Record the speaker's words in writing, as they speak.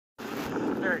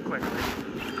very quickly.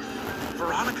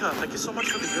 Veronica, thank you so much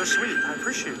for the You're Sweet. I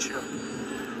appreciate you.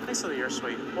 Thanks for the You're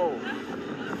Sweet. Whoa.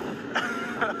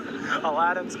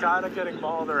 Aladdin's kind of getting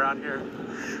mauled around here.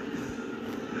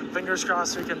 Fingers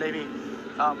crossed we can maybe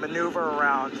maneuver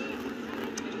around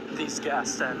these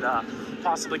guests and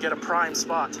possibly get a prime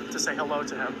spot to say hello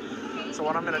to him. So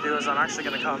what I'm going to do is I'm actually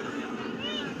going to come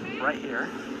right here.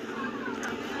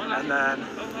 And then,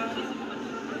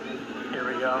 here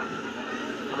we go.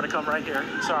 I'm going to come right here.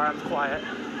 Sorry, I'm quiet.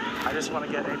 I just want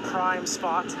to get a prime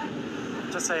spot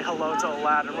to say hello to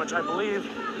Aladdin, which I believe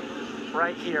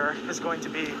right here is going to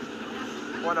be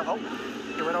one of, oh,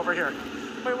 he went over here.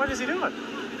 Wait, what is he doing?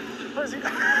 What is he?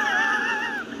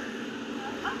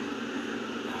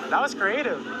 That was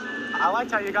creative. I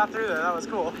liked how you got through there. That was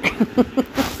cool.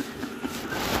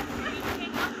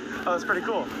 That was pretty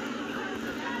cool.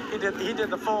 He did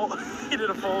the full he did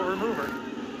a full remover.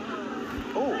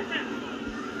 Oh,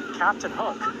 Captain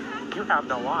Hook, you have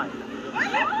no line.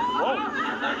 Whoa!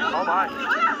 Oh my!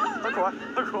 Look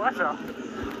what I found.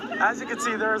 As you can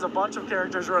see, there's a bunch of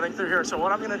characters running through here. So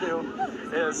what I'm gonna do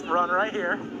is run right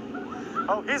here.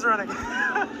 Oh, he's running.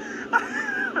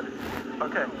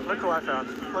 Okay, look who I found.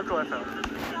 Look who I found.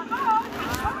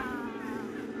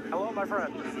 Hello, my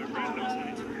friend.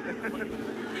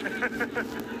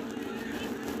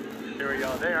 Here we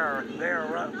go. They are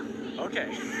running.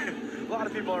 Okay. A lot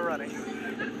of people are running.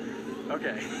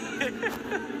 Okay.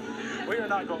 We are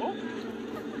not going. Oh.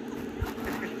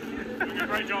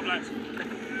 Great job, lads.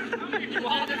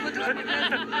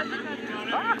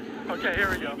 Okay, here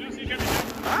we go.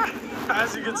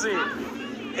 As you can see,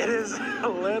 it is a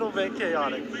little bit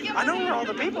chaotic. I know where all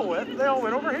the people went. They all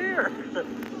went over here.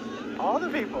 All the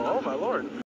people. Oh my lord.